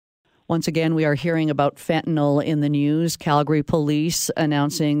Once again, we are hearing about fentanyl in the news. Calgary police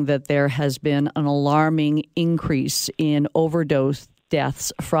announcing that there has been an alarming increase in overdose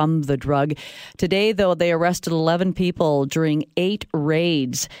deaths from the drug. Today, though, they arrested 11 people during 8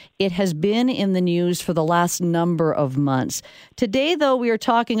 raids. It has been in the news for the last number of months. Today, though, we are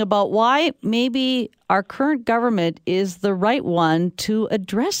talking about why maybe our current government is the right one to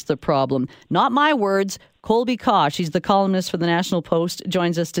address the problem. Not my words. Colby Cosh, he's the columnist for the National Post,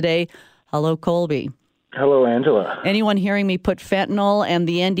 joins us today. Hello, Colby. Hello, Angela. Anyone hearing me put fentanyl and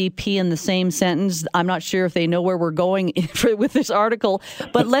the NDP in the same sentence, I'm not sure if they know where we're going with this article,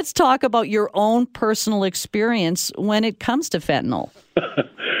 but let's talk about your own personal experience when it comes to fentanyl.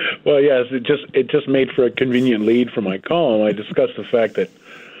 Well, yes, it just made for a convenient lead for my column. I discussed the fact that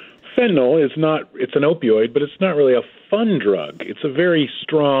fentanyl it's an opioid, but it's not really a fun drug. It's a very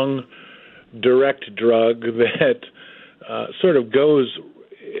strong, direct drug that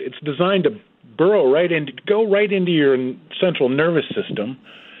it's designed to go right into your central nervous system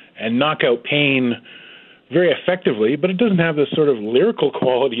and knock out pain very effectively, but it doesn't have this sort of lyrical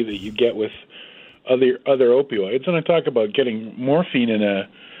quality that you get with other opioids. And I talk about getting morphine in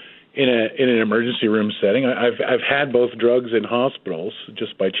an emergency room setting. I've had both drugs in hospitals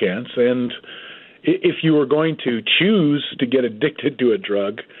just by chance, and if you were going to choose to get addicted to a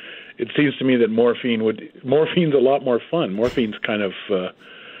drug, it seems to me that morphine's a lot more fun. Morphine's kind of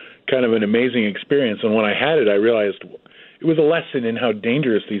an amazing experience. And when I had it, I realized it was a lesson in how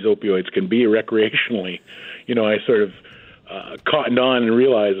dangerous these opioids can be recreationally. I sort of cottoned on and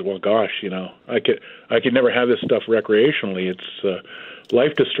realized, well, gosh, I could never have this stuff recreationally. It's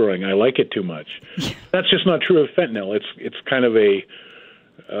life destroying. I like it too much. That's just not true of fentanyl. It's kind of a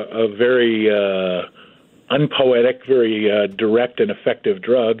very unpoetic, very direct and effective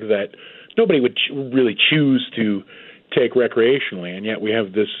drug that nobody would really choose to take recreationally, and yet we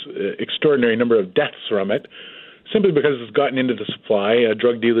have this extraordinary number of deaths from it simply because it's gotten into the supply.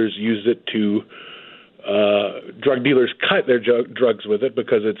 Drug dealers use it to drug dealers cut their drugs with it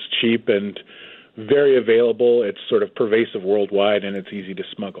because it's cheap and very available. It's sort of pervasive worldwide, and it's easy to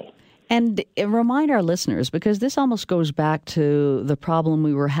smuggle. And remind our listeners, because this almost goes back to the problem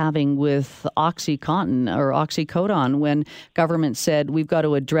we were having with OxyContin or oxycodone when government said we've got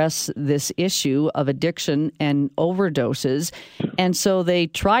to address this issue of addiction and overdoses. And so they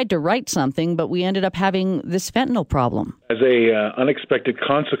tried to write something, but we ended up having this fentanyl problem. As a unexpected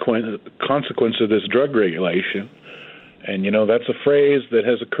consequence of this drug regulation, and that's a phrase that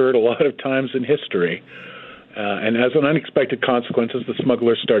has occurred a lot of times in history, and as an unexpected consequence, the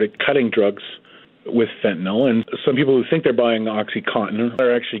smugglers started cutting drugs with fentanyl. And some people who think they're buying OxyContin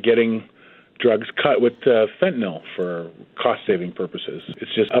are actually getting drugs cut with fentanyl for cost-saving purposes.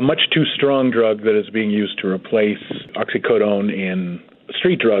 It's just a much too strong drug that is being used to replace oxycodone in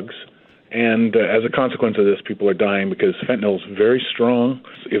street drugs. And as a consequence of this, people are dying because fentanyl is very strong.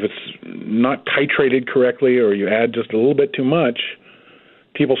 If it's not titrated correctly or you add just a little bit too much,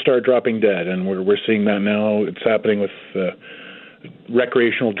 people start dropping dead, and we're seeing that now. It's happening with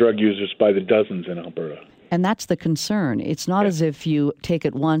recreational drug users by the dozens in Alberta. And that's the concern. It's not as if you take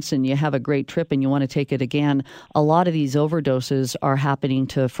it once and you have a great trip and you want to take it again. A lot of these overdoses are happening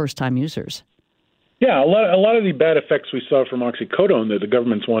to first-time users. Yeah, a lot of the bad effects we saw from oxycodone that the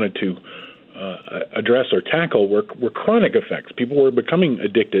governments wanted to address or tackle were chronic effects. People were becoming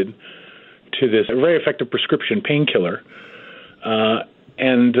addicted to this very effective prescription painkiller.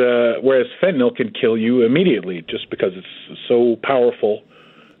 And whereas fentanyl can kill you immediately just because it's so powerful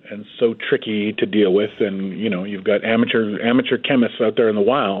and so tricky to deal with, and you've got amateur chemists out there in the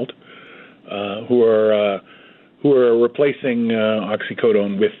wild who are replacing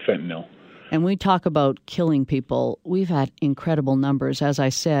oxycodone with fentanyl. And we talk about killing people. We've had incredible numbers. As I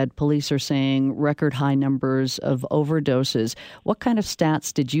said, police are saying record high numbers of overdoses. What kind of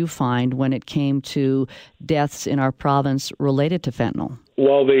stats did you find when it came to deaths in our province related to fentanyl?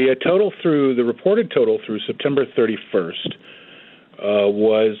 Well, the reported total through September 31st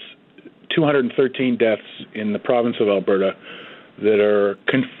was 213 deaths in the province of Alberta that are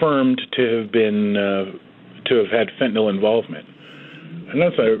confirmed to have had fentanyl involvement, and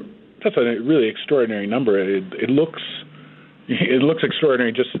that's a really extraordinary number. It looks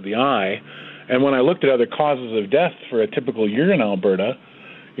extraordinary just to the eye, and when I looked at other causes of death for a typical year in Alberta,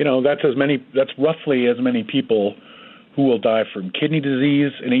 that's roughly as many people who will die from kidney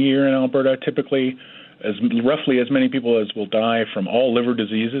disease in a year in Alberta, typically, as roughly as many people as will die from all liver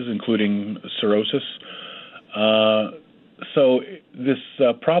diseases, including cirrhosis. So this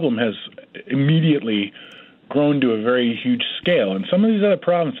problem has immediately grown to a very huge scale. And some of these other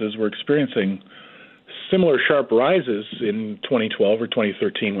provinces were experiencing similar sharp rises in 2012 or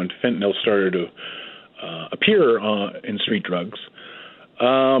 2013 when fentanyl started to appear in street drugs.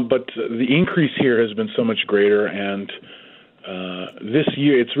 But the increase here has been so much greater, and this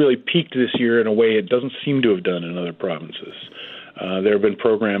year, it's really peaked this year in a way it doesn't seem to have done in other provinces. There have been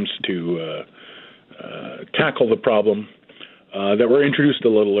programs to tackle the problem that were introduced a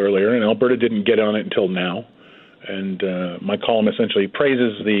little earlier, and Alberta didn't get on it until now. And my column essentially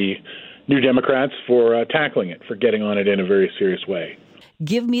praises the New Democrats for tackling it, for getting on it in a very serious way.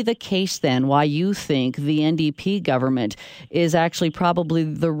 Give me the case then why you think the NDP government is actually probably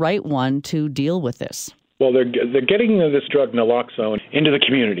the right one to deal with this. Well, they're getting this drug naloxone into the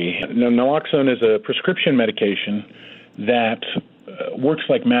community. Naloxone is a prescription medication that works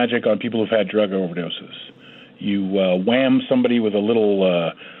like magic on people who've had drug overdoses. You wham somebody with a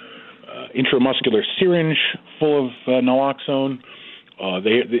little intramuscular syringe full of naloxone.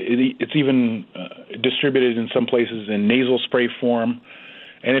 It's even distributed in some places in nasal spray form.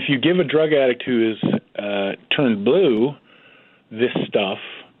 And if you give a drug addict who is turned blue this stuff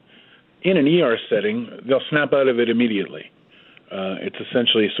in an ER setting, they'll snap out of it immediately. It's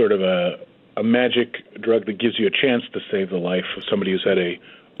essentially sort of a magic drug that gives you a chance to save the life of somebody who's had a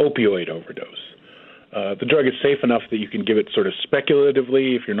opioid overdose. The drug is safe enough that you can give it sort of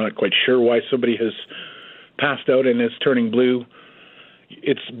speculatively if you're not quite sure why somebody has passed out and is turning blue.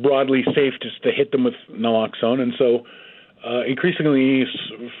 It's broadly safe just to hit them with naloxone, and so increasingly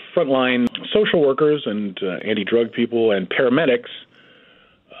frontline social workers and anti-drug people and paramedics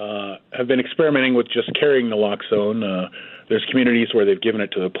have been experimenting with just carrying naloxone. There's communities where they've given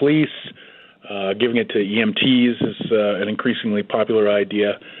it to the police. Giving it to EMTs is an increasingly popular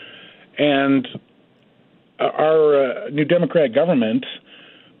idea. And our New Democrat government,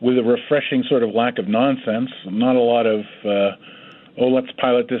 with a refreshing sort of lack of nonsense, not a lot of let's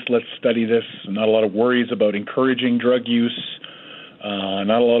pilot this, let's study this, not a lot of worries about encouraging drug use,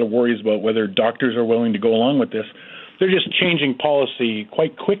 not a lot of worries about whether doctors are willing to go along with this. They're just changing policy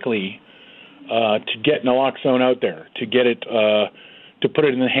quite quickly to get naloxone out there, to get it, to put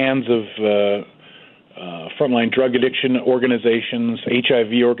it in the hands of frontline drug addiction organizations.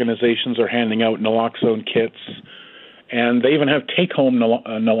 HIV organizations are handing out naloxone kits, and they even have take-home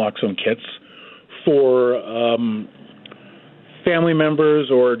naloxone kits for family members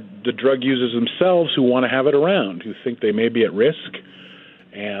or the drug users themselves who want to have it around, who think they may be at risk.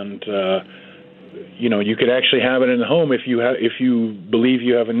 And you could actually have it in the home if you believe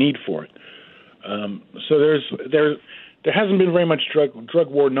you have a need for it. So there hasn't been very much drug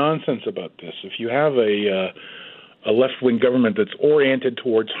war nonsense about this. If you have a left-wing government that's oriented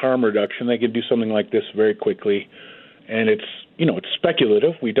towards harm reduction, they can do something like this very quickly. And it's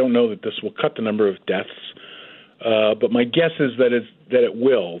speculative. We don't know that this will cut the number of deaths. But my guess is that it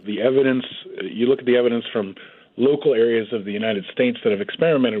will. The evidence, you look at the evidence from local areas of the United States that have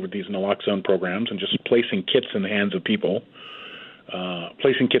experimented with these naloxone programs and just placing kits in the hands of people,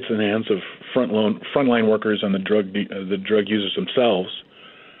 placing kits in the hands of frontline workers and the drug users themselves.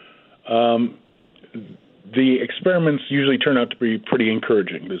 The experiments usually turn out to be pretty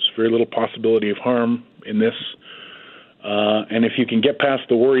encouraging. There's very little possibility of harm in this. And if you can get past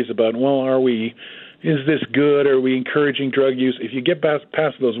the worries about, is this good? Are we encouraging drug use? If you get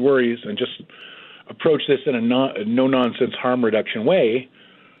past those worries and just approach this in a no-nonsense harm reduction way,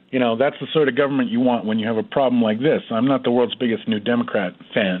 that's the sort of government you want when you have a problem like this. I'm not the world's biggest New Democrat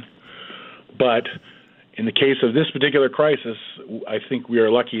fan, but in the case of this particular crisis, I think we are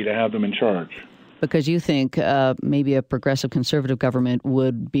lucky to have them in charge. Because you think maybe a progressive conservative government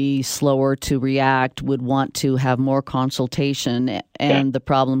would be slower to react, would want to have more consultation, and the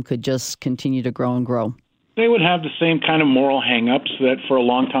problem could just continue to grow and grow. They would have the same kind of moral hang-ups that for a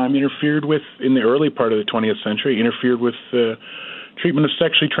long time interfered with, in the early part of the 20th century, interfered with treatment of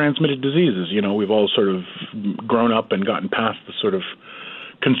sexually transmitted diseases. We've all sort of grown up and gotten past the sort of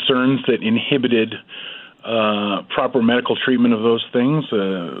concerns that inhibited proper medical treatment of those things,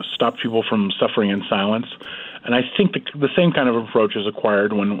 stop people from suffering in silence. And I think the same kind of approach is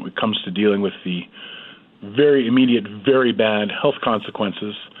acquired when it comes to dealing with the very immediate, very bad health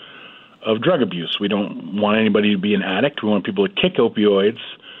consequences of drug abuse. We don't want anybody to be an addict. We want people to kick opioids,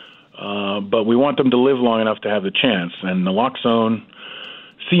 but we want them to live long enough to have the chance. And naloxone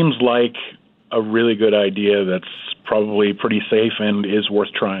seems like a really good idea that's probably pretty safe and is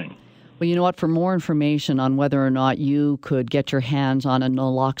worth trying. Well, you know what? For more information on whether or not you could get your hands on a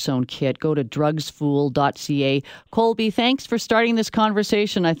naloxone kit, go to drugsfool.ca. Colby, thanks for starting this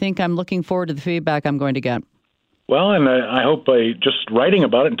conversation. I think I'm looking forward to the feedback I'm going to get. Well, and I hope by just writing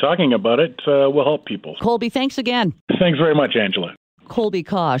about it and talking about it will help people. Colby, thanks again. Thanks very much, Angela. Colby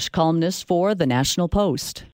Cosh, columnist for the National Post.